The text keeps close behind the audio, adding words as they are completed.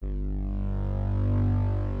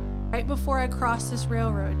Right before I crossed this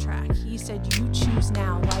railroad track, he said, "You choose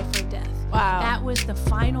now, life or death." Wow. That was the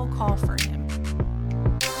final call for him.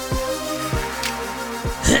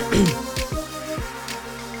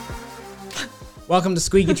 Welcome to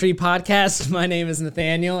Squeaky Tree Podcast. My name is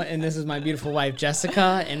Nathaniel, and this is my beautiful wife,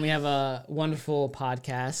 Jessica, and we have a wonderful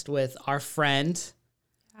podcast with our friend,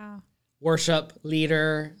 worship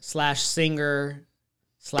leader / singer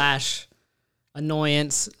 /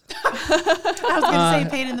 annoyance. I was going to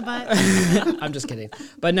say pain in the butt. I'm just kidding.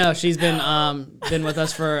 But no, she's been with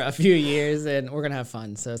us for a few years, and we're going to have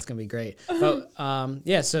fun, so it's going to be great. But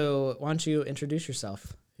yeah, so why don't you introduce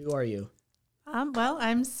yourself? Who are you? Well,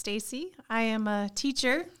 I'm Stacy. I am a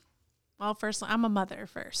teacher. Well, first, I'm a mother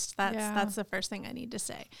first. That's the first thing I need to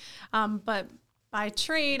say. But by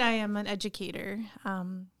trade, I am an educator.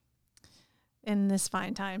 In this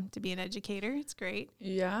fine time to be an educator, it's great.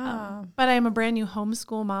 Yeah. But I am a brand new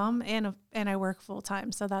homeschool mom, and I work full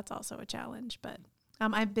time, so that's also a challenge. But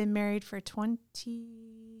I've been married for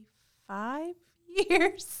 25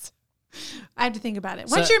 years. I have to think about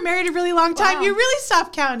it. Once you're married a really long time, you really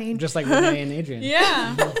stop counting. Just like Renee and Adrian.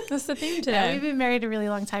 Yeah. That's the theme today. Yeah, we've been married a really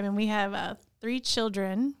long time, and we have 3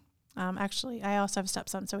 children. Actually, I also have a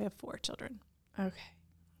stepson, so we have 4 children. Okay.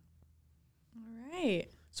 All right.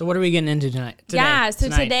 So what are we getting into tonight?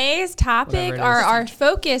 Today's topic, our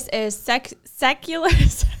focus is secular.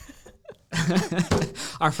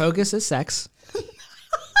 Our focus is sex.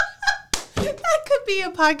 That could be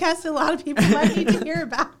a podcast a lot of people might need to hear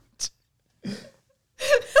about.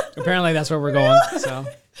 Apparently that's where we're going. So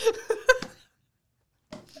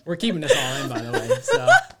we're keeping this all in, by the way. So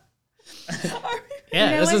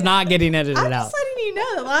yeah, this is not getting edited I'm out. just letting you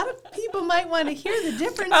know that a lot of people might want to hear the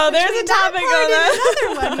difference. Oh, there's a topic on that.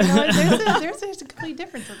 Another one. You know, there's a complete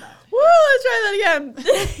difference in that. Woo, let's try that again.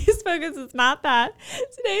 Today's focus is not that.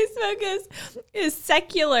 Today's focus is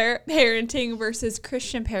secular parenting versus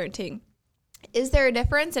Christian parenting. Is there a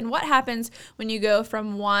difference? And what happens when you go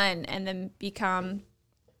from one and then become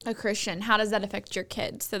a Christian? How does that affect your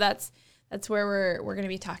kids? So that's where we're going to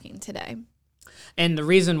be talking today. And the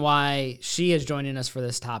reason why she is joining us for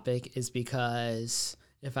this topic is because,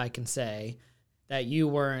 if I can say, that you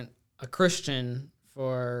weren't a Christian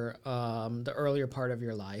for the earlier part of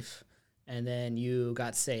your life, and then you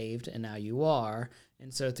got saved, and now you are.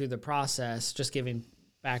 And so through the process, just giving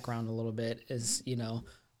background a little bit, is,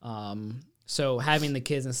 so having the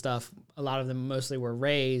kids and stuff, a lot of them mostly were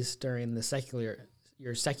raised during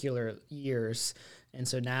your secular years. And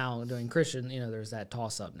so now doing Christian, there's that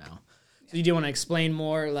toss up now. So do you want to explain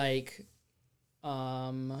more, like,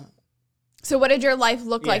 so what did your life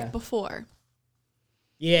look like before?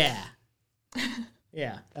 Yeah.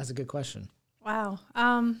 Yeah, that's a good question. Wow.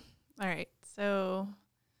 All right. So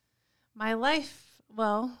my life,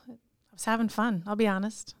 well, I was having fun. I'll be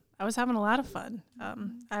honest. I was having a lot of fun.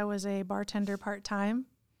 I was a bartender part-time,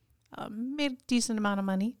 made a decent amount of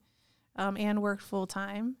money, and worked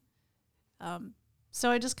full-time.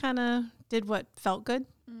 So I just kind of did what felt good,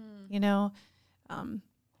 and I'll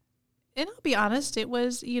be honest, it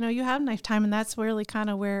was, you have knife time, and that's really kind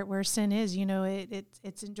of where sin is,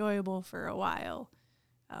 it's enjoyable for a while.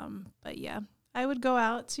 But yeah, I would go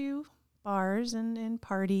out to bars and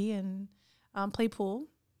party and play pool,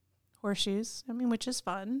 horseshoes, which is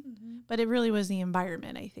fun, but it really was the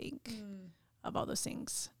environment, I think, of all those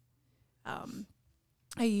things.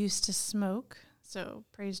 I used to smoke, so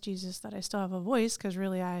praise Jesus that I still have a voice, because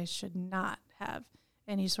really I should not have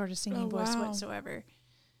any sort of singing voice whatsoever.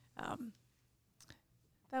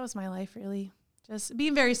 That was my life, really. Just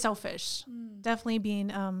being very selfish, definitely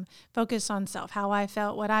being focused on self, how I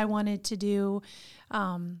felt, what I wanted to do.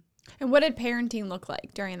 And what did parenting look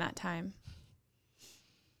like during that time?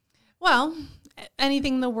 Well,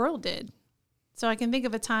 anything the world did. So I can think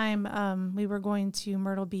of a time we were going to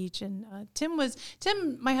Myrtle Beach, and Tim,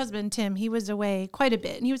 my husband, Tim, he was away quite a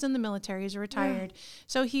bit, and he was in the military, he's retired. Yeah.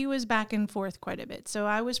 So he was back and forth quite a bit. So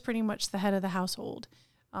I was pretty much the head of the household.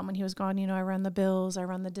 When he was gone, I run the bills, I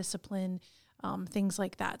run the discipline, things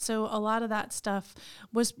like that. So a lot of that stuff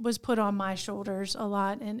was put on my shoulders a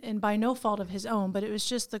lot, and by no fault of his own, but it was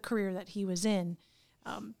just the career that he was in.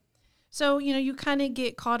 So, you kind of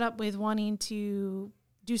get caught up with wanting to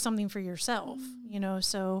do something for yourself,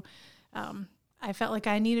 so I felt like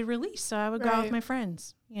I needed release. So I would go out with my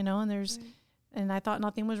friends, and and I thought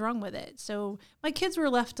nothing was wrong with it. So my kids were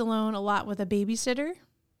left alone a lot with a babysitter,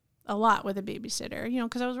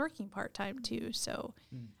 because I was working part-time too. So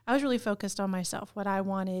I was really focused on myself, what I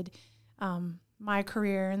wanted, my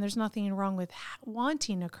career. And there's nothing wrong with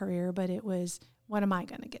wanting a career, but it was, what am I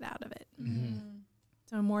going to get out of it?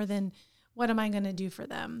 So more than what am I going to do for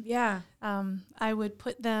them? Yeah. I would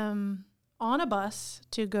put them on a bus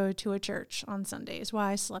to go to a church on Sundays while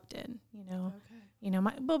I slept in,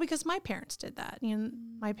 because my parents did that.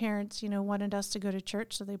 My parents, wanted us to go to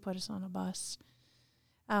church, so they put us on a bus.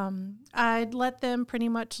 I'd let them pretty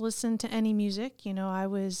much listen to any music. I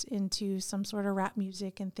was into some sort of rap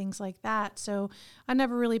music and things like that. So I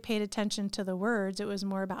never really paid attention to the words. It was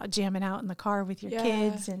more about jamming out in the car with your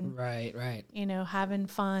kids and, right. Having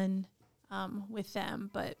fun with them.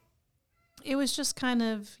 But it was just kind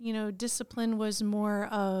of, discipline was more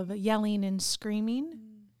of yelling and screaming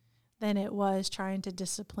than it was trying to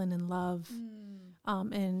discipline in love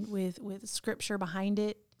and with scripture behind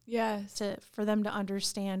it. Yes. For them to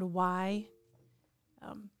understand why.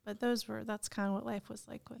 But that's kind of what life was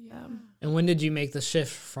like with them. And when did you make the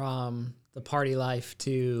shift from the party life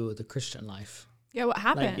to the Christian life? Yeah, what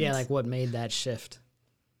happened? Like what made that shift?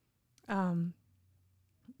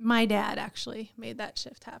 My dad actually made that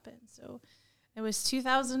shift happen. So it was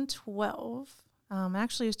 2012.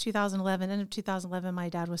 Actually, it was 2011. End of 2011, my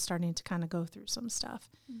dad was starting to kind of go through some stuff.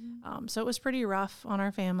 So it was pretty rough on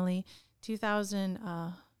our family.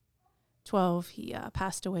 2012, he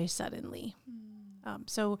passed away suddenly.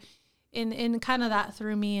 So in kind of that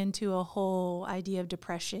threw me into a whole idea of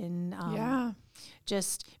depression.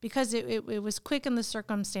 Just because it was quick in the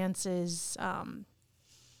circumstances.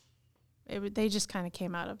 They just kind of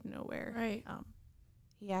came out of nowhere. Right.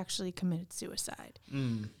 He actually committed suicide.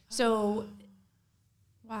 So,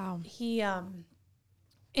 wow. He and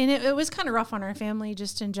it was kind of rough on our family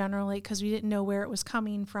just in general, because we didn't know where it was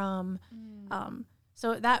coming from.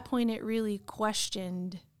 So at that point, it really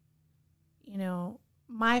questioned,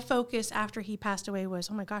 my focus after he passed away was,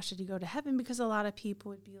 oh my gosh, did he go to heaven? Because a lot of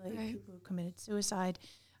people would be like, people who committed suicide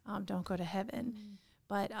don't go to heaven.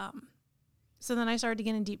 But so then I started to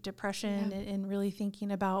get in deep depression and really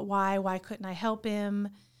thinking about why couldn't I help him?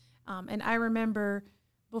 And I remember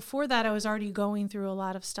before that, I was already going through a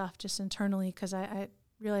lot of stuff just internally because I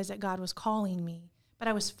realized that God was calling me, but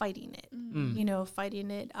I was fighting it,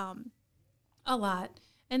 fighting it a lot.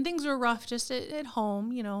 And things were rough just at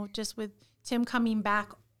home, just with Tim coming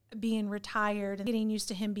back, being retired and getting used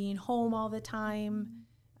to him being home all the time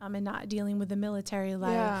and not dealing with the military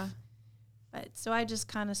life. Yeah. But so I just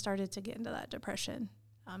kind of started to get into that depression.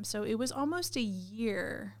 So it was almost a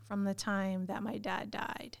year from the time that my dad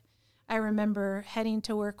died. I remember heading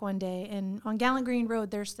to work one day, and on Gallant Green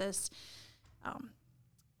Road, there's this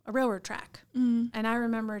a railroad track. And I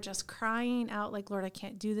remember just crying out like, Lord, I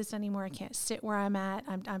can't do this anymore. I can't sit where I'm at.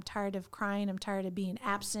 I'm tired of crying. I'm tired of being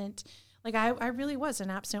absent. Like I really was an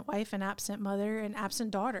absent wife, an absent mother, an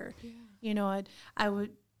absent daughter. Yeah.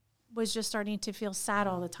 Was just starting to feel sad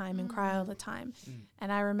all the time and cry all the time. And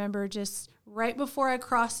I remember just right before I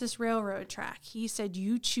crossed this railroad track, he said,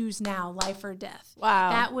 you choose now, life or death.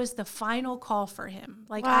 Wow. That was the final call for him.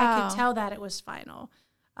 Like Wow. I could tell that it was final.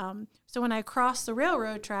 So when I crossed the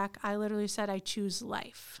railroad track, I literally said, I choose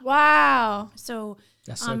life. Wow. So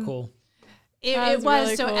That's so cool. It was.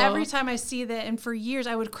 Really So cool. every time I see that, and for years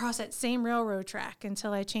I would cross that same railroad track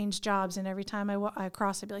until I changed jobs. And every time I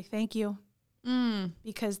crossed, I'd be like, thank you.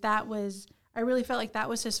 Because I really felt like that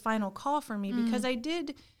was his final call for me because I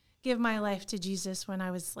did give my life to Jesus when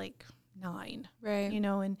I was like 9. Right.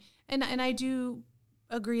 And I do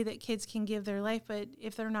agree that kids can give their life, but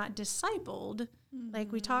if they're not discipled,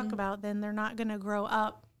 like we talk about, then they're not going to grow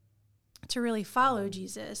up to really follow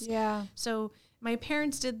Jesus. Yeah. So my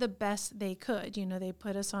parents did the best they could. They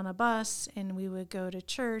put us on a bus and we would go to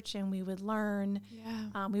church and we would learn.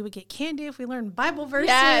 Yeah. We would get candy if we learned Bible verses.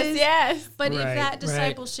 Yes. But if Right, that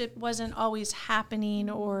discipleship wasn't always happening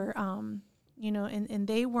or, and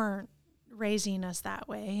they weren't raising us that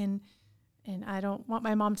way. And I don't want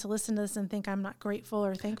my mom to listen to this and think I'm not grateful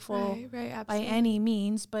or thankful Right, by any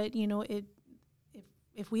means. But,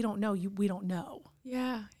 if we don't know, we don't know.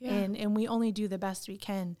 Yeah. And we only do the best we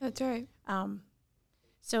can. That's right.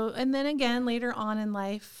 So, and then again, later on in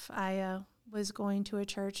life, I was going to a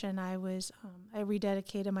church and I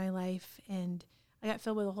rededicated my life and I got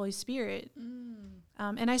filled with the Holy Spirit.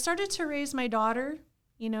 And I started to raise my daughter,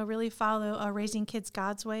 really follow Raising Kids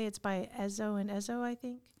God's Way. It's by Ezo and Ezo, I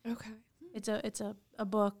think. Okay. It's a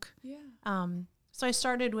book. Yeah. So I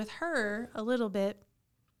started with her a little bit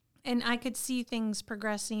and I could see things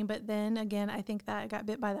progressing. But then again, I think that I got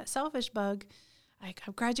bit by that selfish bug.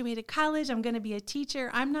 I've graduated college. I'm going to be a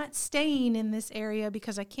teacher. I'm not staying in this area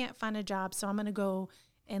because I can't find a job. So I'm going to go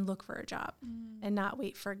and look for a job and not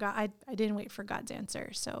wait for God. I didn't wait for God's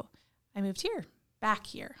answer. So I moved back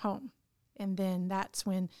here, home. And then that's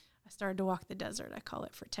when I started to walk the desert. I call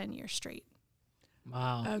it for 10 years straight.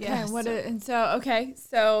 Wow. Okay. Yeah,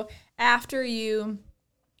 So after you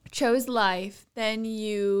chose life, then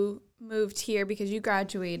you moved here because you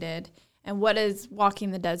graduated. And what does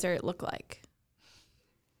walking the desert look like?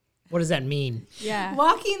 What does that mean? Yeah.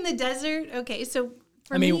 Walking the desert. Okay, so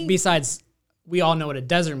for I mean, me, besides, we all know what a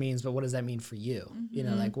desert means, but what does that mean for you? You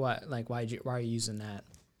know, Mm-hmm. why are you using that?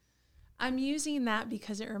 I'm using that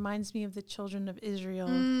because it reminds me of the children of Israel,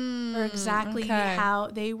 Mm, or exactly okay. how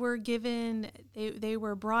they were given. They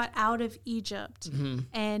were brought out of Egypt,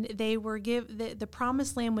 and they were the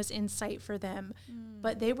promised land was in sight for them,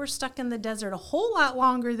 but they were stuck in the desert a whole lot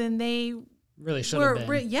longer than they Really should have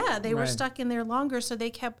been. They were Right. stuck in there longer, so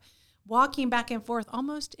they kept walking back and forth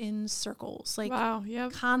almost in circles, like Wow.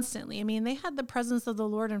 Yep. constantly. I mean, they had the presence of the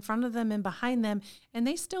Lord in front of them and behind them, and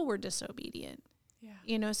they still were disobedient. Yeah.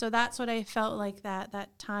 You know, so that's what I felt like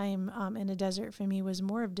that time in a desert for me was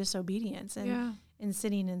more of disobedience and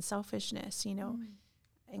sitting in selfishness, you know,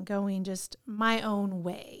 and going just my own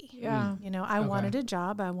way. Yeah. You know, I Okay. wanted a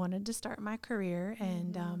job, I wanted to start my career,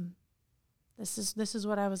 and this is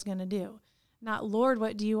what I was going to do. Not, Lord,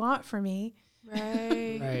 what do you want for me?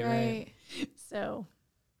 Right. Right. So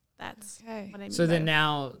that's Okay. what I mean. So by then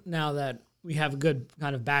now that we have a good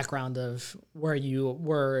kind of background of where you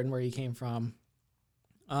were and where you came from,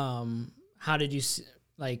 how did you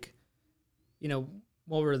like, you know,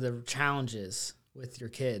 what were the challenges with your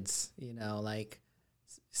kids? You know, like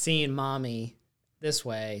seeing mommy this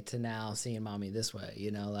way to now seeing mommy this way.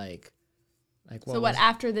 You know, like what? So what,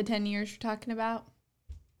 after the 10 years you're talking about?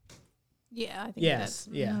 Yeah, I think Yes.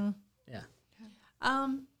 that's Yeah. mhm. Yeah.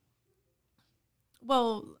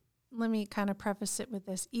 Well, let me kind of preface it with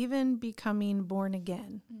this. Even becoming born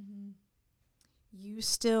again, you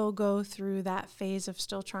still go through that phase of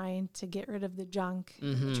still trying to get rid of the junk,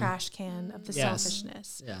 the trash can of the Yes.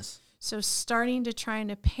 selfishness. Yes. So starting to trying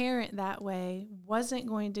to parent that way wasn't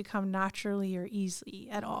going to come naturally or easily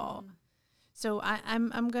at all. So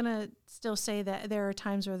I'm gonna still say that there are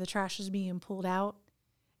times where the trash is being pulled out,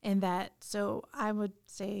 and that, so I would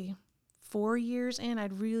say 4 years in,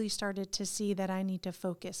 I'd really started to see that I need to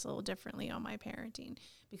focus a little differently on my parenting,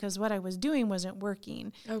 because what I was doing wasn't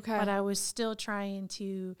working. Okay. But I was still trying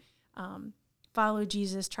to follow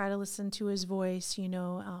Jesus, try to listen to his voice, you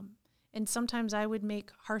know, and sometimes I would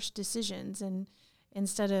make harsh decisions, and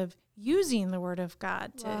instead of using the word of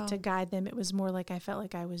God to guide them, it was more like I felt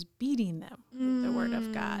like I was beating them with the word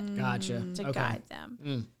of God Gotcha. to Okay. guide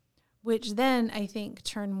them, which then I think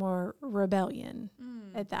turned more rebellion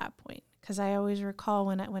at that point. Because I always recall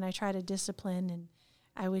when I try to discipline, and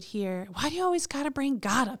I would hear, why do you always got to bring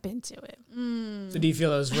God up into it? So do you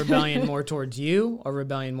feel it was rebellion more towards you or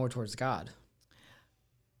rebellion more towards God?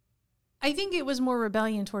 I think it was more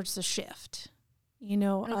rebellion towards the shift, you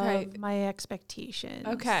know, Okay. of my expectations.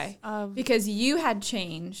 Okay. Of, Because you had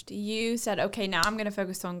changed. You said, okay, now I'm going to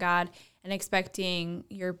focus on God, and expecting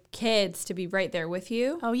your kids to be right there with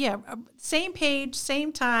you. oh, yeah. Same page,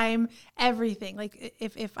 same time, everything. Like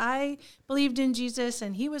if I believed in Jesus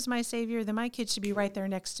and he was my savior, then my kids should be right there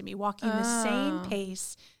next to me, walking the same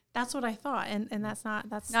pace. That's what I thought. And that's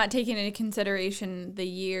Not taking into consideration the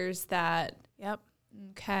years that, yep.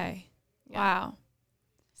 okay. Yeah. Wow.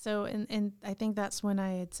 So, and I think that's when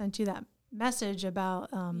I had sent you that message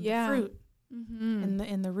about Yeah. fruit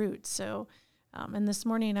in the roots. So, and this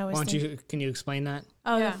morning I was Can you explain that?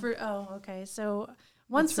 oh, Yeah. the fruit. Oh, okay. So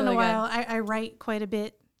once in really a while I write quite a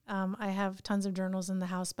bit. I have tons of journals in the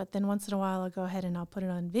house, but then once in a while I'll go ahead and I'll put it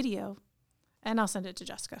on video, and I'll send it to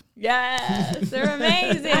Jessica. Yes. They're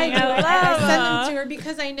amazing. I love send them them. to her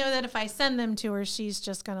because I know that if I send them to her, she's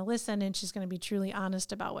just going to listen and she's going to be truly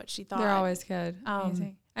honest about what she thought. They're always good.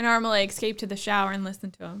 Amazing. I normally escape to the shower and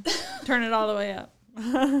listen to them. Turn it all the way up.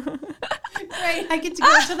 Right. I get to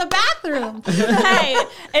go to the bathroom. Hey,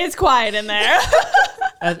 it's quiet in there.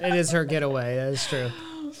 It is her getaway. That is true.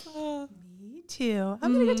 Me too.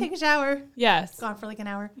 I'm going to go take a shower. Yes. Gone for like an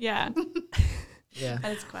hour. Yeah. Yeah.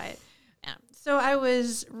 But it's quiet. Yeah. So I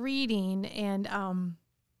was reading and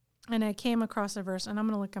I came across a verse, and I'm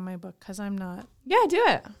going to look at my book because I'm not. Yeah, do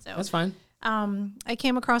it. So That's fine. I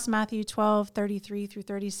came across Matthew 12:33 through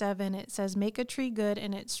 37. It says, make a tree good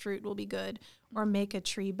and its fruit will be good, or make a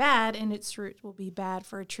tree bad and its fruit will be bad,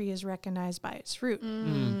 for a tree is recognized by its fruit.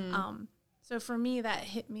 So for me, that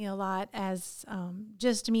hit me a lot as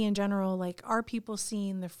just me in general, like, are people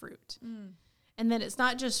seeing the fruit? And then it's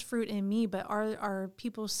not just fruit in me, but are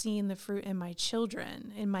people seeing the fruit in my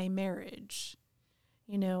children, in my marriage?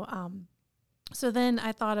 You know, so then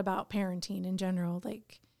I thought about parenting in general.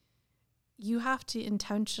 Like, you have to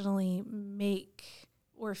intentionally make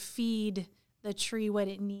or feed the tree what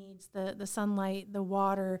it needs, the sunlight, the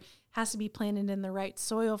water has to be planted in the right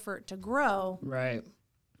soil for it to grow. Right.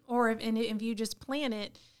 Or if you just plant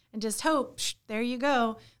it and just hope, there you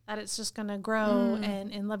go, that it's just going to grow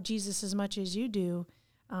and love Jesus as much as you do.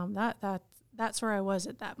 That's where I was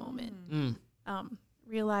at that moment.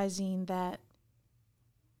 Realizing that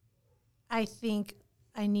I think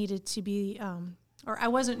I needed to be, or I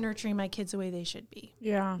wasn't nurturing my kids the way they should be.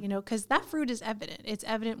 Yeah. You know, because that fruit is evident. It's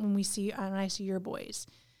evident when I see your boys,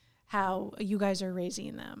 how you guys are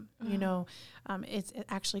raising them. You know, it's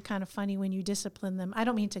actually kind of funny when you discipline them. I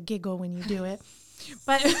don't mean to giggle when you do it,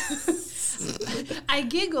 but I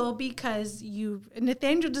giggle because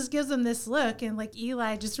Nathaniel just gives them this look, and like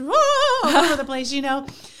Eli just all over the place, you know.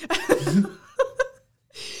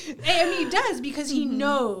 I mean, he does, because he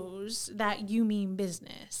knows that you mean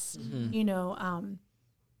business, you know.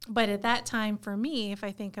 But at that time, for me, if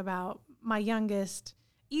I think about my youngest,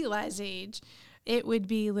 Eli's age, it would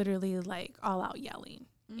be literally like all out yelling.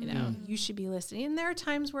 You know, you should be listening. And there are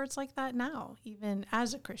times where it's like that now, even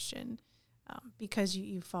as a Christian, because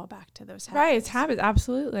you fall back to those habits. Right, it's habits,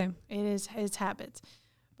 absolutely. It's habits.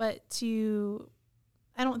 But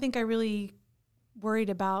I don't think I really worried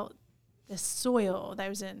about the soil that I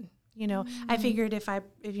was in. You know, I figured if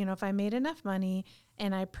I made enough money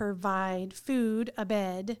and I provide food, a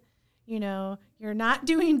bed, you know, you're not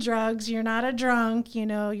doing drugs, you're not a drunk, you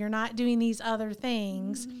know, you're not doing these other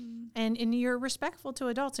things, and you're respectful to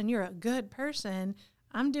adults and you're a good person,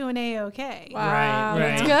 I'm doing A-okay. Wow, Right.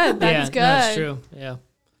 that's good. That's good. That's true. Yeah.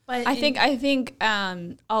 But I think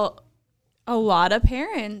a lot of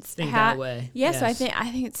parents Think that way. Yes, so I Yes.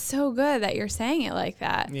 think it's so good that you're saying it like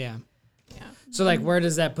that. Yeah. yeah. So like, where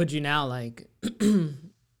does that put you now? Like,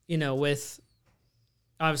 you know, with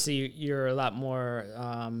obviously you're a lot more,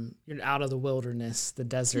 you're out of the wilderness, the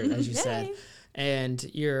desert, as you said, and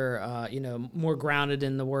you're, you know, more grounded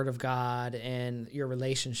in the Word of God and your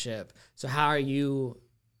relationship. So how are you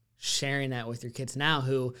sharing that with your kids now,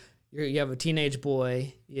 who you have a teenage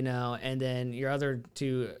boy, you know, and then your other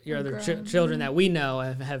children that we know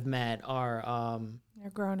have met are,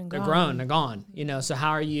 They're grown and they're gone. grown, they're gone, you know. So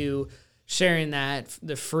how are you sharing that,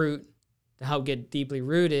 the fruit, to help get deeply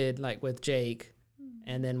rooted, like with Jake,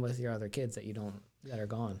 and then with your other kids that are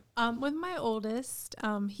gone? With my oldest,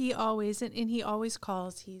 he always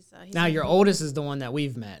calls. He's Now your oldest is the one that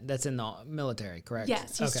we've met, that's in the military, correct?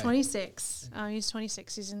 Yes, he's Okay. 26. He's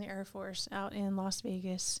 26. He's in the Air Force out in Las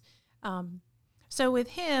Vegas. So with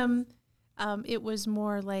him, it was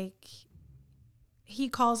more like he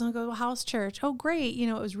calls and goes, "How's church?" "Oh, great. You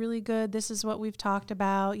know, it was really good. This is what we've talked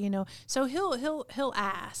about." You know, so he'll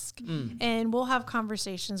ask, and we'll have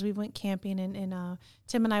conversations. We went camping, and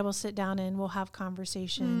Tim and I will sit down and we'll have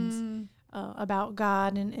conversations about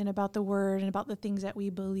God and about the Word and about the things that we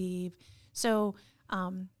believe. So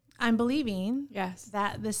I'm believing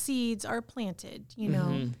that the seeds are planted. You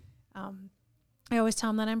know, I always tell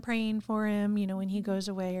him that I'm praying for him, you know, when he goes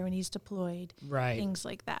away or when he's deployed, Right. things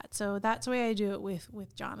like that. So that's the way I do it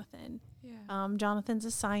with Jonathan. Yeah. Jonathan's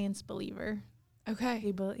a science believer. Okay.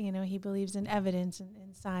 He believes in evidence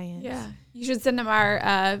and science. Yeah. You should send him our.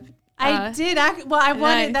 I did. I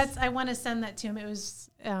wanted nice. I want to send that to him. It was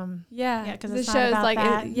Yeah. 'cause it it's not shows about like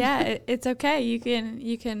that. it's okay. You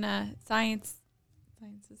can science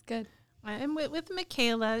is good. and with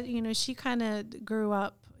Michaela, you know, she kind of grew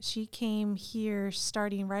up. She came here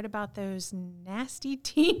starting right about those nasty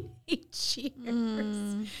teenage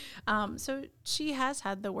years. So she has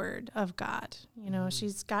had the Word of God. You know,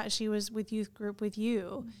 she was with youth group with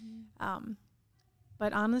you.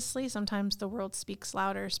 But honestly, sometimes the world speaks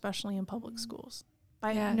louder, especially in public schools.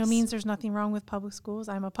 By no means there's nothing wrong with public schools.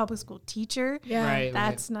 I'm a public school teacher. Yeah. Right.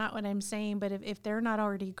 That's not what I'm saying. But if they're not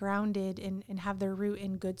already grounded and have their root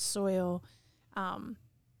in good soil,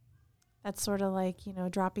 that's sort of like, you know,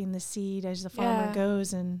 dropping the seed as the farmer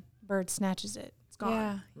goes and bird snatches it. It's gone.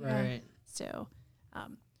 Yeah. Right. So,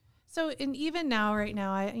 and even now, right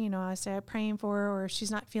now, I say I'm praying for her, or if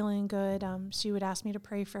she's not feeling good, she would ask me to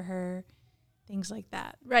pray for her, things like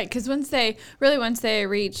that. Right, because once they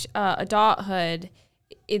reach adulthood,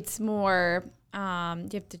 it's more you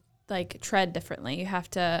have to like tread differently. You have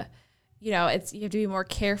to, you have to be more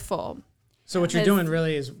careful. So what you're doing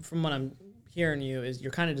really is, from what I'm hearing you, is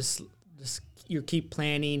you're kind of just you keep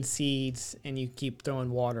planting seeds and you keep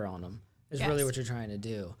throwing water on them. Is really what you're trying to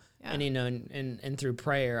do. Yeah. And and through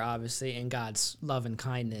prayer, obviously, and God's love and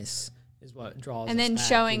kindness is what draws. And us then back,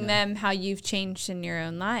 showing you know? them how you've changed in your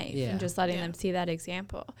own life, and just letting them see that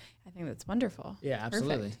example. I think that's wonderful. Yeah,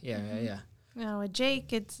 absolutely. Perfect. Yeah. Now with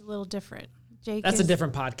Jake, it's a little different Jake That's is, a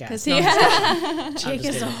different podcast. Because No, I'm just kidding. Jake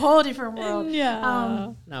is a whole different world.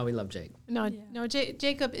 Yeah. No, we love Jake. No,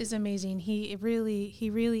 Jacob is amazing. He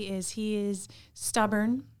really is. He is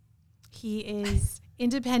stubborn. He is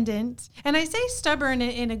independent. And I say stubborn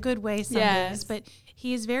in a good way some days, but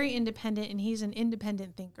he is very independent, and he's an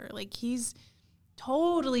independent thinker. Like, he's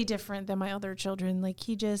totally different than my other children. Like,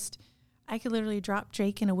 I could literally drop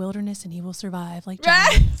Jake in a wilderness and he will survive. Like,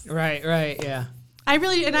 John. Right, yeah.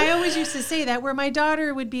 I always used to say that, where my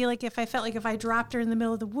daughter would be like, if I felt like if I dropped her in the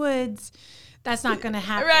middle of the woods, that's not going to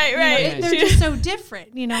happen. Right. You know, they're just so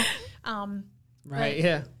different, you know.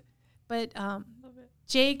 But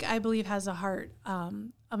Jake, I believe, has a heart of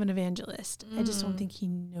an evangelist. I just don't think he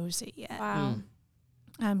knows it yet. Wow.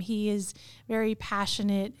 He is very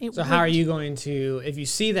passionate. So how are you going to, if you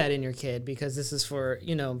see that in your kid, because this is for,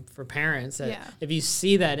 for parents, that if you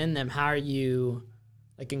see that in them, how are you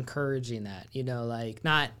like encouraging that, like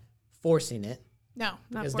not forcing it? No, not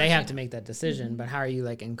because forcing they have it. to make that decision, but how are you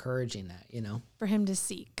like encouraging that, For him to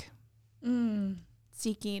seek.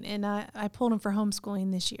 Seeking. And I pulled him for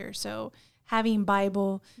homeschooling this year. So having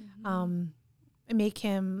Bible, make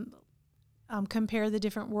him compare the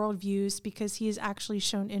different worldviews, because he has actually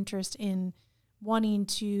shown interest in wanting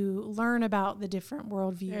to learn about the different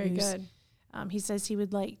worldviews. Very good. He says he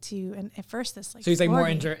would like to, and at first this so he's like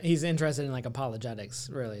he's interested in like apologetics,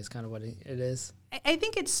 really, is kind of what it is. I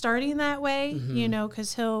think it's starting that way,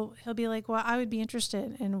 because he'll be like, well, I would be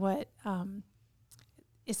interested in what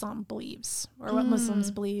Islam believes, or what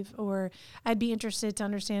Muslims believe, or I'd be interested to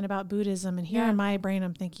understand about Buddhism. And here in my brain,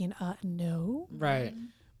 I'm thinking, no. Right.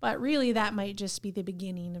 But really, that might just be the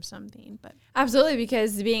beginning of something. But Absolutely,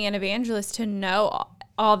 because being an evangelist, to know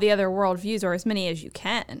all the other worldviews, or as many as you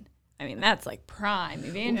can, I mean, that's like prime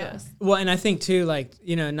evangelist. Well, and I think too, like,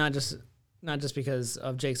 not just because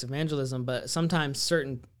of Jake's evangelism, but sometimes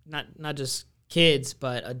certain, not just kids,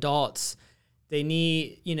 but adults, they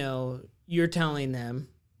need, you're telling them,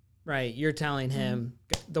 right? You're telling him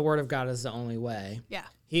the word of God is the only way. yeah.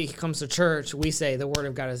 He comes to church, we say the word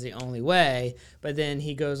of God is the only way, but then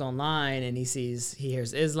he goes online and he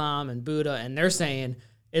hears Islam and Buddha, and they're saying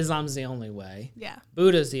Islam's the only way. Yeah.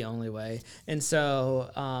 Buddha's the only way. And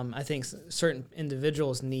so I think certain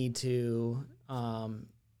individuals need to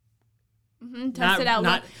Test it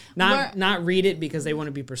out. not read it because they want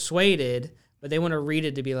to be persuaded, but they want to read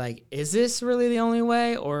it to be like, is this really the only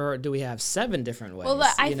way, or do we have 7 different ways? Well,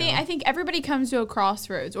 I think everybody comes to a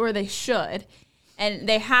crossroads, or they should, and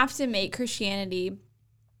they have to make Christianity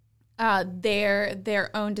their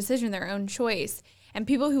own decision, their own choice. And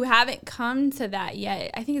people who haven't come to that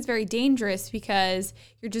yet, I think it's very dangerous, because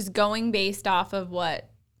you're just going based off of what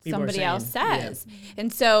somebody else says. Yeah.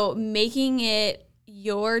 And so making it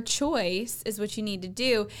your choice is what you need to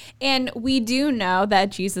do. And we do know that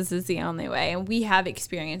Jesus is the only way, and we have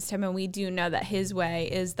experienced him, and we do know that his way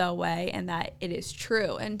is the way, and that it is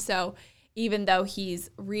true. And so even though he's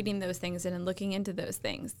reading those things and looking into those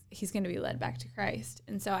things, he's going to be led back to Christ.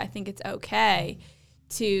 And so I think it's okay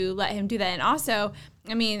to let him do that. And also,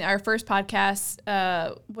 I mean, our first podcast,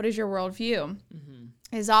 What is Your Worldview?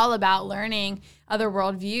 Is all about learning other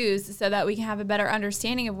worldviews so that we can have a better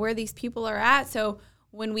understanding of where these people are at. So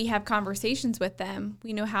when we have conversations with them,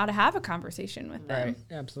 we know how to have a conversation with them. Right,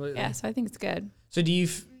 absolutely. Yeah, so I think it's good. So do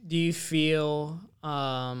you feel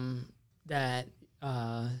that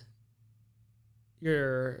I'm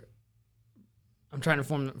trying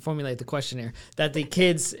to formulate the question here, that the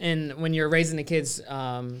kids, when you're raising the kids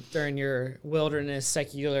during your wilderness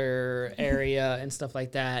secular area and stuff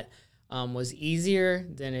like that, was easier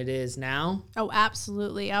than it is now? Oh,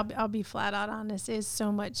 absolutely. I'll be flat out honest. It is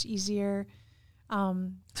so much easier. How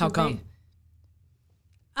come?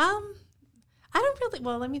 I don't really,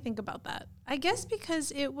 well, let me think about that. I guess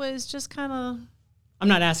because it was just kind of. I'm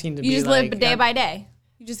not asking to be You just like, live day by day.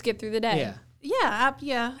 You just get through the day. Yeah.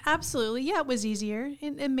 Yeah, absolutely. Yeah, it was easier.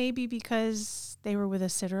 And maybe because they were with a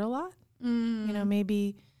sitter a lot.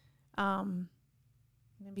 Maybe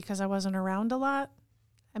because I wasn't around a lot.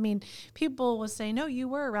 I mean, people will say, no, you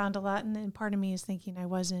were around a lot. And then part of me is thinking I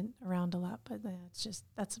wasn't around a lot. But it's just,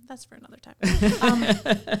 that's for another time.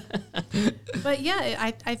 But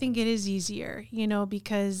yeah, I think it is easier,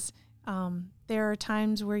 because there are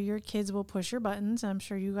times where your kids will push your buttons. I'm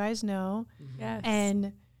sure you guys know. Yes.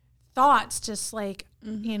 And thoughts just like,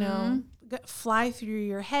 fly through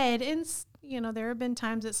your head. And, there have been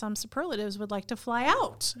times that some superlatives would like to fly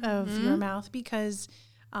out of your mouth because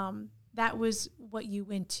that was what you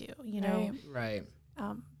went to, Right.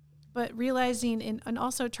 But realizing and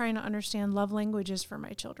also trying to understand love languages for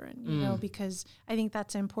my children, because I think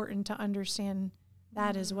that's important to understand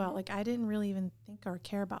that as well. Like, I didn't really even think or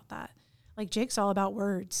care about that. like Jake's all about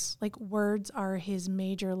words. Like words are his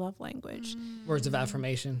major love language. Words of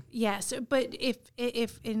affirmation. Yes, but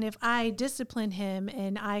if I discipline him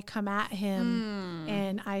and I come at him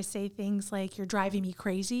and I say things like "you're driving me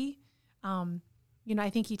crazy," I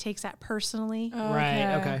think he takes that personally. Oh,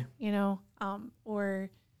 Right. Okay. Or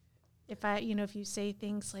if you say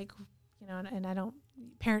things like, and I don't.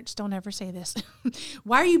 Parents don't ever say this.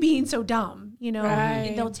 Why are you being so dumb?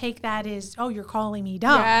 Right. They'll take that as, oh, you're calling me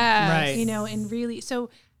dumb. Yes. Right. And really, so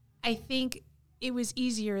I think it was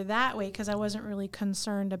easier that way because I wasn't really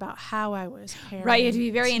concerned about how I was parenting. Right, you have to be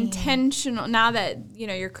very intentional. Now that,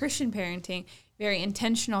 you're Christian parenting, very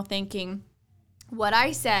intentional thinking, what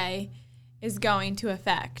I say is going to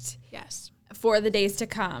affect Yes. for the days to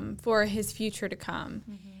come, for his future to come.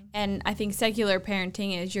 Mm-hmm. And I think secular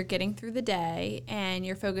parenting is you're getting through the day and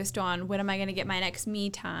you're focused on when am I going to get my next me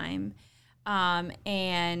time?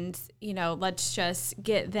 And, let's just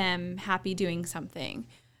get them happy doing something.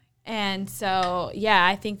 And so,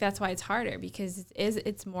 I think that's why it's harder because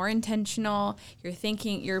it's more intentional. You're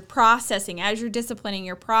thinking, you're processing. As you're disciplining,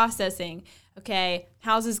 you're processing, okay,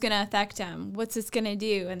 how's this going to affect them? What's this going to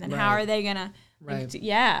do? And then how are they going to, Right.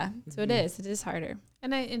 So it is harder.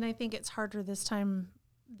 And I think it's harder this time,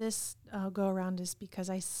 this go around is because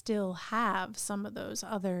I still have some of those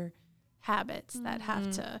other habits that have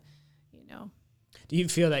to, Do you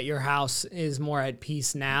feel that your house is more at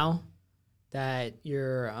peace now that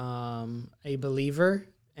you're a believer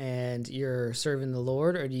and you're serving the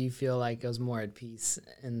Lord, or do you feel like it was more at peace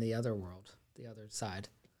in the other world, the other side?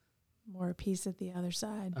 more peace at the other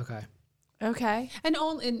side. Okay. And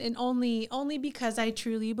only because I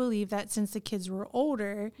truly believe that since the kids were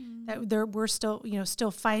older, that we're still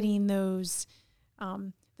still fighting those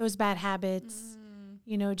bad habits,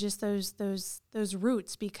 just those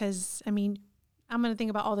roots. Because I'm going to think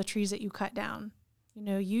about all the trees that you cut down.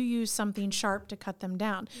 You use something sharp to cut them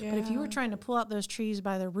down. But if you were trying to pull out those trees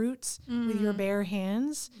by the roots with your bare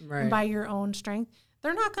hands and by your own strength,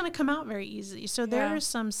 they're not going to come out very easily. So there are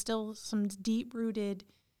some deep rooted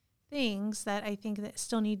things that I think that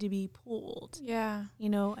still need to be pulled. Yeah.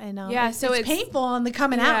 So it's painful on the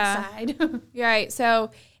coming outside. You're right.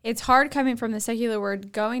 So it's hard coming from the secular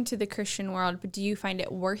world, going to the Christian world, but do you find it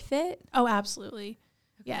worth it? Oh, absolutely.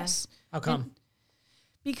 Okay. Yes. How come?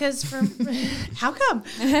 Because how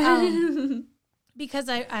come? Because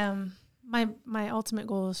my ultimate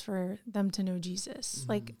goal is for them to know Jesus. Mm-hmm.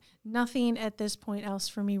 Like nothing at this point else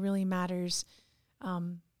for me really matters.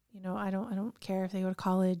 I don't care if they go to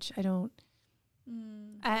college. I don't.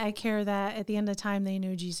 I care that at the end of time they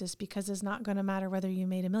know Jesus, because it's not going to matter whether you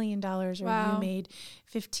made $1 million or you made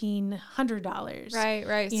 $1,500. Right.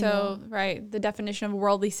 Right. The definition of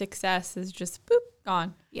worldly success is just boop,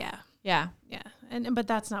 gone. Yeah. Yeah. But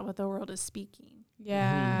that's not what the world is speaking.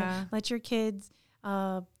 Yeah. Let your kids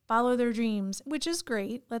follow their dreams, which is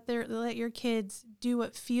great. Let your kids do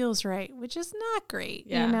what feels right, which is not great.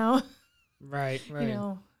 Yeah. Right. But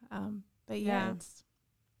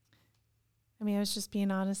I was just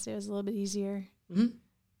being honest. It was a little bit easier. Mm-hmm.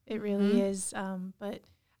 It really is. But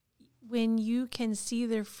when you can see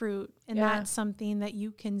their fruit, and that's something that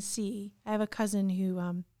you can see. I have a cousin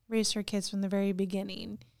who raised her kids from the very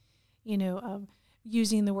beginning, of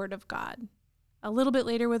using the Word of God. A little bit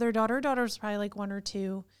later with her daughter. Her daughter was probably like 1 or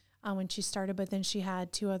 2 when she started, but then she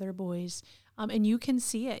had 2 other boys. And you can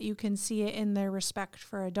see it. You can see it in their respect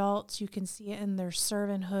for adults. You can see it in their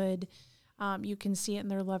servanthood. You can see it in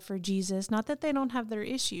their love for Jesus. Not that they don't have their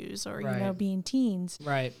issues or, being teens.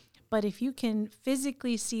 Right. But if you can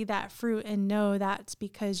physically see that fruit and know that's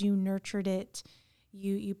because you nurtured it,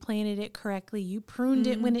 you planted it correctly, you pruned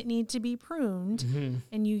it when it needed to be pruned,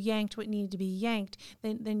 and you yanked what needed to be yanked,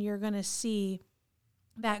 then you're going to see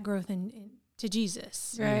that growth to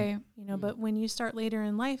Jesus. Right. But when you start later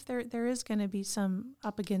in life, there is going to be some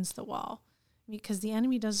up against the wall, because the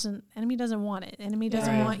enemy doesn't want it. The enemy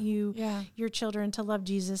doesn't want your children to love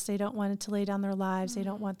Jesus. They don't want it to lay down their lives. They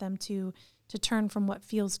don't want them to turn from what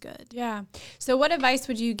feels good. Yeah. So what advice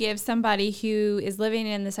would you give somebody who is living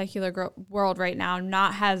in the secular world right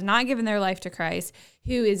now, has not given their life to Christ,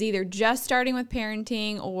 who is either just starting with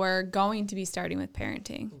parenting or going to be starting with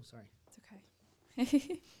parenting? Oh, sorry. It's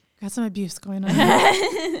okay. Got some abuse going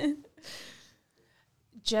on.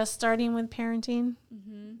 Just starting with parenting,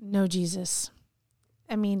 know Jesus.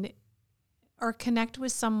 Or connect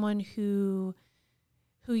with someone who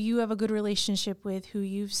you have a good relationship with, who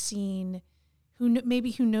you've seen, who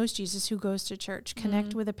knows Jesus, who goes to church.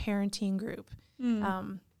 Connect with a parenting group.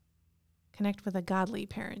 Connect with a godly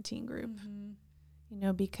parenting group.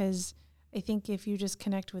 Because I think if you just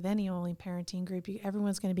connect with any only parenting group,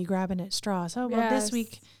 everyone's going to be grabbing at straws. Oh, well, this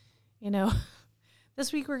week,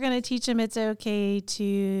 this week we're going to teach them it's okay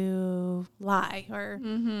to lie, or,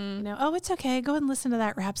 oh, it's okay. Go ahead and listen to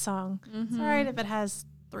that rap song. It's all right if it has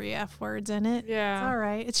 3 F words in it. Yeah. It's all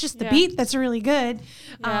right. It's just the beat that's really good.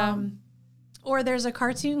 Yeah. Or there's a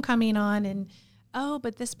cartoon coming on and,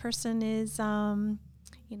 but this person is,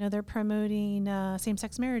 they're promoting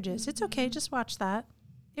same-sex marriages. It's okay. Just watch that.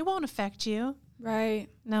 It won't affect you. Right.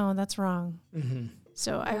 No, that's wrong. Mm-hmm.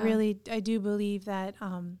 So I do believe that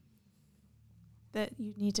that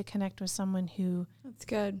you need to connect with someone who That's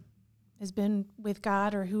good. has been with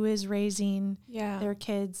God or who is raising Yeah. their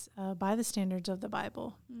kids by the standards of the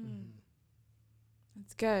Bible.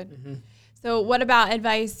 That's good. Mm-hmm. So what about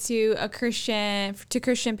advice to Christian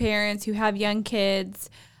parents who have young kids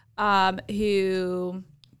who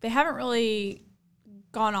they haven't really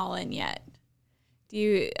gone all in yet? Do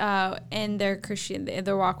you in their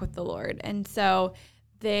their walk with the Lord, and so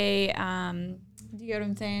they do you get what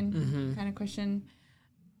I'm saying? Mm-hmm. Kind of question.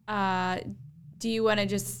 Do you want to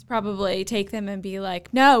just probably take them and be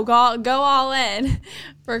like, no, go all in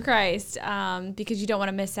for Christ, because you don't want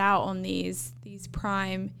to miss out on these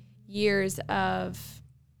prime years of,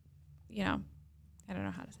 I don't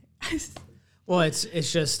know how to say it. Well,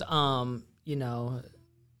 it's just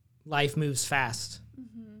life moves fast.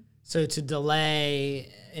 So to delay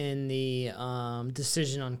in the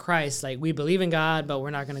decision on Christ, like we believe in God, but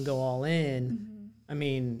we're not going to go all in. I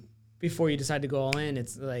mean, before you decide to go all in,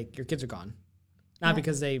 it's like your kids are gone. Not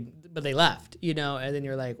because they left, and then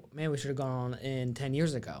you're like, man, we should have gone in 10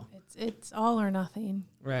 years ago. It's all or nothing.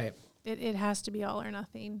 Right. It has to be all or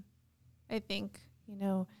nothing. I think,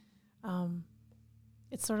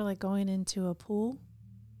 it's sort of like going into a pool.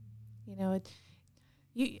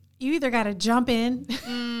 You either got to jump in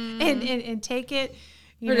and take it,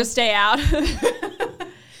 or just stay out.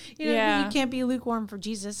 You can't be lukewarm for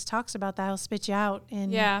Jesus. Talks about that. He'll spit you out.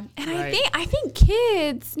 And and Right. I think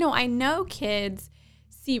kids. No, I know kids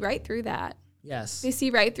see right through that. Yes. They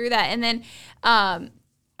see right through that. And then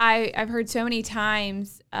I've heard so many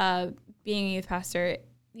times being a youth pastor,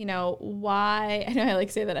 why I know I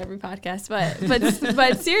say that every podcast,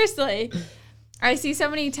 but seriously, I see so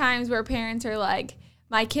many times where parents are like,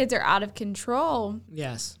 my kids are out of control.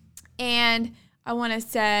 Yes. And I want to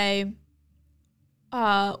say,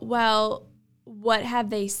 well, what have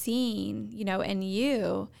they seen, in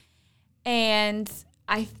you? And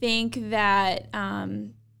I think that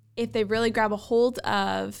if they really grab a hold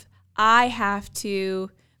of, I have to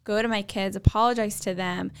go to my kids, apologize to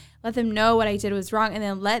them, let them know what I did was wrong, and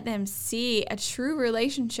then let them see a true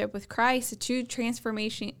relationship with Christ, a true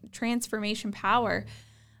transformation power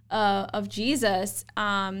of Jesus,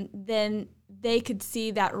 then they could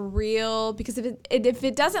see that real, because if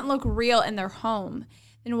it doesn't look real in their home,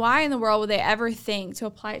 then why in the world would they ever think to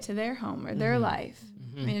apply it to their home or their life?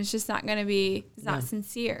 I mean, it's just not going to be, it's not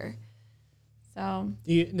sincere. So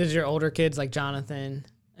Does your older kids like Jonathan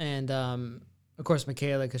and of course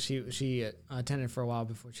Michaela, because she attended for a while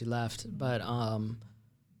before she left, but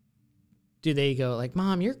do they go like,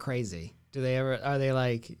 Mom, you're crazy? Do they ever? Are they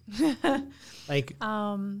like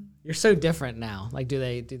you're so different now? Like, do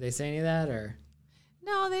they say any of that, or?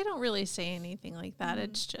 No, they don't really say anything like that.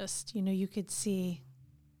 It's just, you could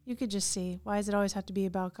just see, why does it always have to be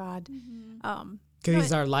about God? Because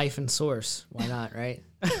he's our life and source. Why not, right?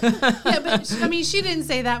 Yeah, but she didn't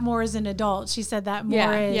say that more as an adult. She said that more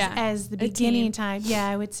as the beginning time. Yeah,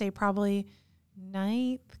 I would say probably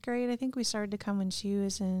 9th grade. I think we started to come when she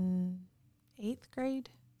was in 8th grade,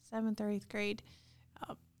 7th or 8th grade.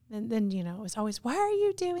 And then, it was always, why are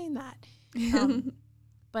you doing that?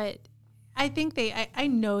 But I think I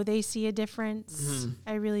know they see a difference. Mm-hmm.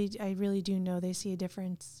 I really do know they see a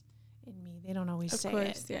difference in me. They don't always say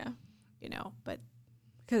it. Yeah. But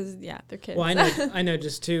because they're kids. Well, I know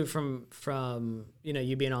just too from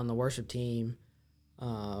you being on the worship team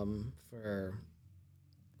for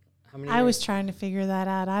how many years? I was trying to figure that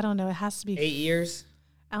out. I don't know. It has to be 8 years.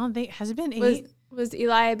 I don't think, has it been 8? Was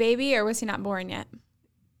Eli a baby, or was he not born yet?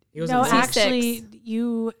 No, actually,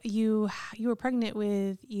 you were pregnant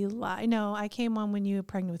with Eli. No, I came on when you were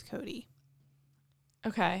pregnant with Cody.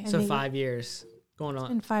 Okay. So 5 years going on. It's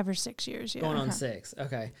been 5 or 6 years. Yeah. Going on 6.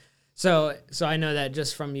 Okay. So I know that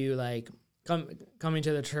just from you coming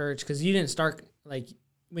to the church, because you didn't start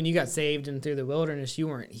when you got saved and through the wilderness, you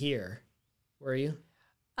weren't here, were you?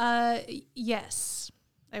 Yes,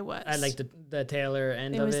 I was. At the tailor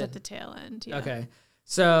end of it. It was at the tail end. Yeah. Okay.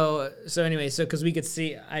 So anyway, because we could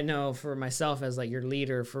see, I know for myself as your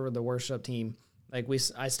leader for the worship team,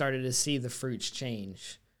 I started to see the fruits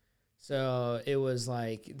change. So it was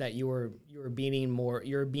like that you were being more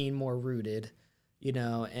rooted. you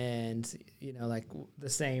know, and, you know, like the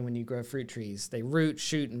saying when you grow fruit trees, they root,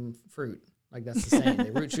 shoot, and fruit. Like that's the saying,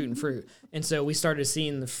 they root, shoot, and fruit. And so we started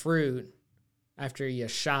seeing the fruit after you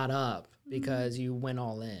shot up because you went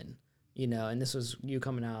all in, you know, and this was you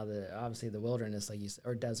coming out of obviously the wilderness, like you said,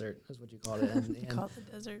 or desert is what you called it. You call it the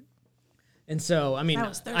desert. And so, I mean, I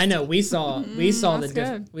was thirsty. I know we saw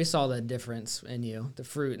good. we saw the difference in you, the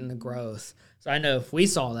fruit and the growth. So I know if we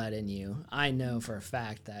saw that in you, I know for a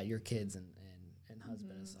fact that your kids and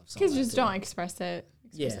husband and stuff saw Kids that just too. don't express it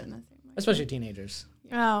in the same way. Especially teenagers.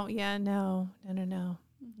 Oh yeah, no,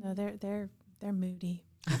 they're moody.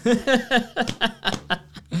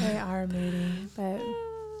 They are moody, but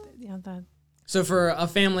you know the. So for a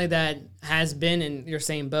family that has been in your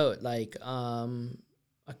same boat, like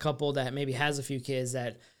a couple that maybe has a few kids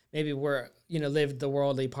that maybe lived the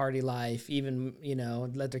worldly party life, even, you know,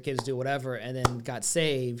 let their kids do whatever, and then got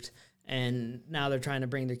saved, and now they're trying to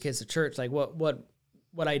bring their kids to church. Like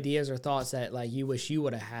what ideas or thoughts that like you wish you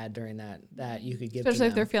would have had during that you could give Especially to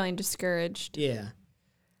if them? they're feeling discouraged. Yeah.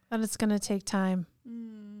 But it's going to take time.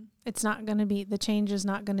 It's not going to be, the change is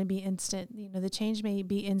not going to be instant. You know, the change may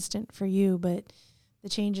be instant for you, but the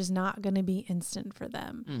change is not going to be instant for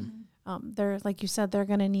them. They're, like you said, they're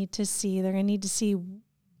going to need to see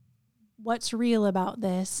what's real about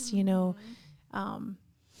this, you know, and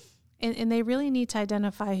they really need to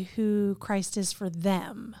identify who Christ is for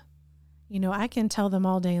them. You know, I can tell them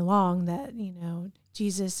all day long that, you know,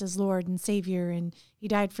 Jesus is Lord and Savior and he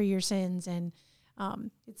died for your sins, and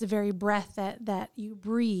it's the very breath that you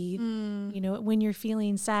breathe. You know, when you're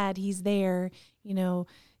feeling sad, he's there. You know,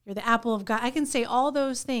 you're the apple of God. I can say all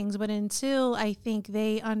those things, but until I think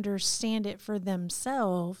they understand it for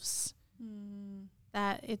themselves,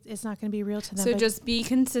 that it's not going to be real to them. So but just be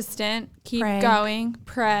consistent, keep Pray. going,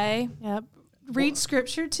 pray. Yep. Read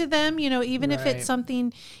scripture to them, you know, even if Right. it's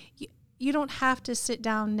something, you don't have to sit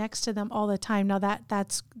down next to them all the time. Now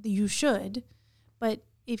that's you should, but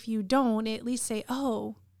if you don't, at least say,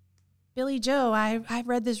 oh, Billy Joe, I've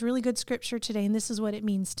read this really good scripture today, and this is what it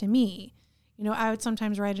means to me. You know, I would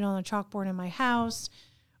sometimes write it on a chalkboard in my house,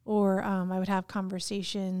 or I would have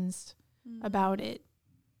conversations about it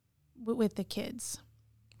with the kids.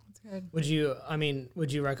 That's good.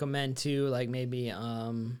 Would you recommend too, like maybe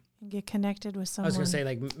And get connected with I someone. was gonna say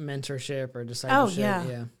like mentorship or discipleship?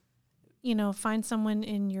 yeah. You know, find someone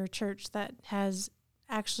in your church that has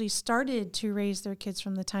actually started to raise their kids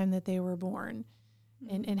from the time that they were born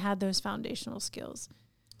and had those foundational skills.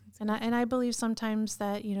 And I believe sometimes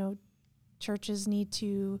that, you know, churches need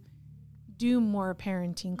to do more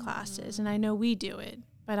parenting classes. And I know we do it,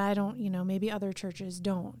 but I don't, you know, maybe other churches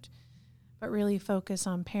don't. But really focus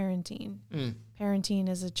on parenting. Parenting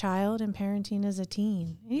as a child and parenting as a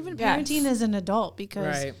teen. And even parenting as an adult,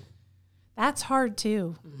 because Right. that's hard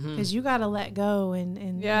too. Because you got to let go and let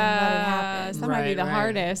it Yeah, happen. that might be the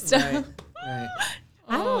hardest. Right. Right.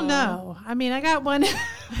 I don't know. I mean, I got one.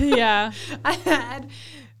 Yeah.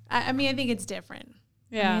 I mean, I think it's different.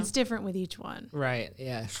 I Yeah. mean, it's different with each one. Right.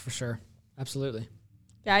 Yeah, for sure. Absolutely.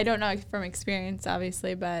 Yeah, I don't know from experience,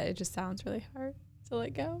 obviously, but it just sounds really hard to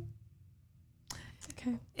let go.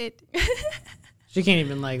 Okay. She can't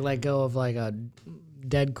even like let go of like a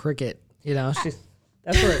dead cricket. You know,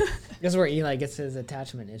 that's where Eli gets his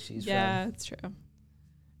attachment issues Yeah, from. that's true.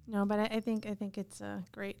 No, but I think it's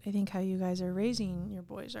great. I think how you guys are raising your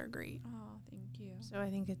boys are great. Oh, thank you. So I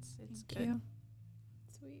think it's Thank good. you.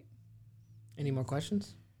 Sweet. Any more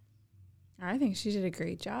questions? I think she did a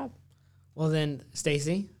great job. Well then,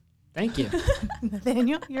 Stacy, thank you.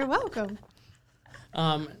 Nathaniel, you're welcome.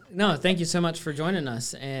 No, thank you so much for joining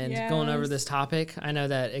us and going over Yes. this topic. I know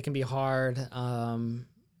that it can be hard,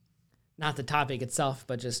 not the topic itself,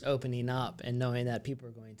 but just opening up and knowing that people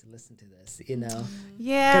are going to listen to this, you know,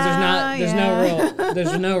 Yeah. because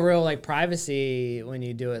there's no real like privacy when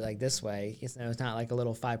you do it like this way. You know, it's not like a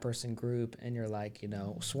little 5-person group and you're like, you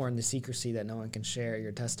know, sworn to secrecy that no one can share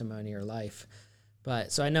your testimony or life.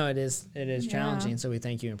 But so I know it is challenging. So we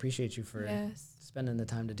thank you and appreciate you for spending the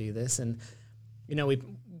time to do this. And, you know,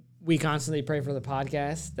 we constantly pray for the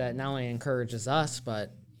podcast that not only encourages us,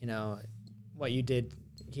 but, you know, what you did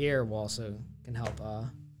here will also can help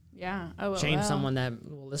change someone that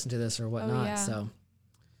will listen to this or whatnot. yeah. So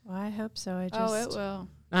Well, I hope so. I just. Oh, it will.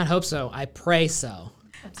 not hope so. I pray so.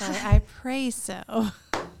 I'm sorry. I pray so.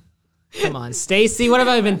 Come on, Stacy. What have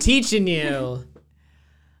I been teaching you?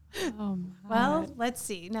 Oh, Well, let's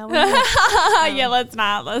see. No, yeah, let's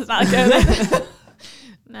not go there.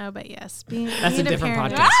 no, but yes, That's being a different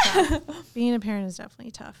parent podcast. is tough. Being a parent is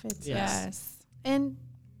definitely tough. It's Yes. and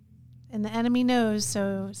the enemy knows.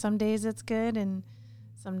 So some days it's good, and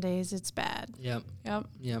Some days it's bad. Yep. Yep.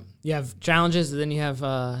 Yep. You have challenges, and then you have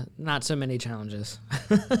not so many challenges.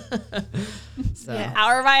 So, Yeah.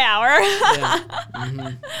 Hour by hour. yeah.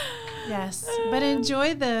 Mhm. Yes, but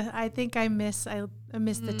enjoy I think I miss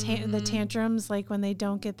the tantrums, like when they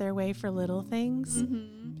don't get their way for little things,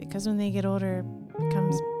 because when they get older, it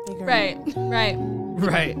becomes bigger. Right. Right.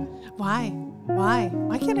 Right.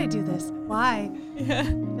 Why can't I do this? Why?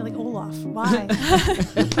 You're like Olaf. Why?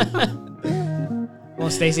 Well,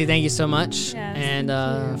 Stacy, thank you so much. Yes,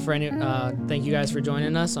 And thank you guys for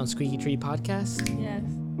joining us on Squeaky Tree Podcast. Yes.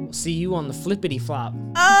 We'll see you on the flippity flop.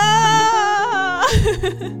 Ah!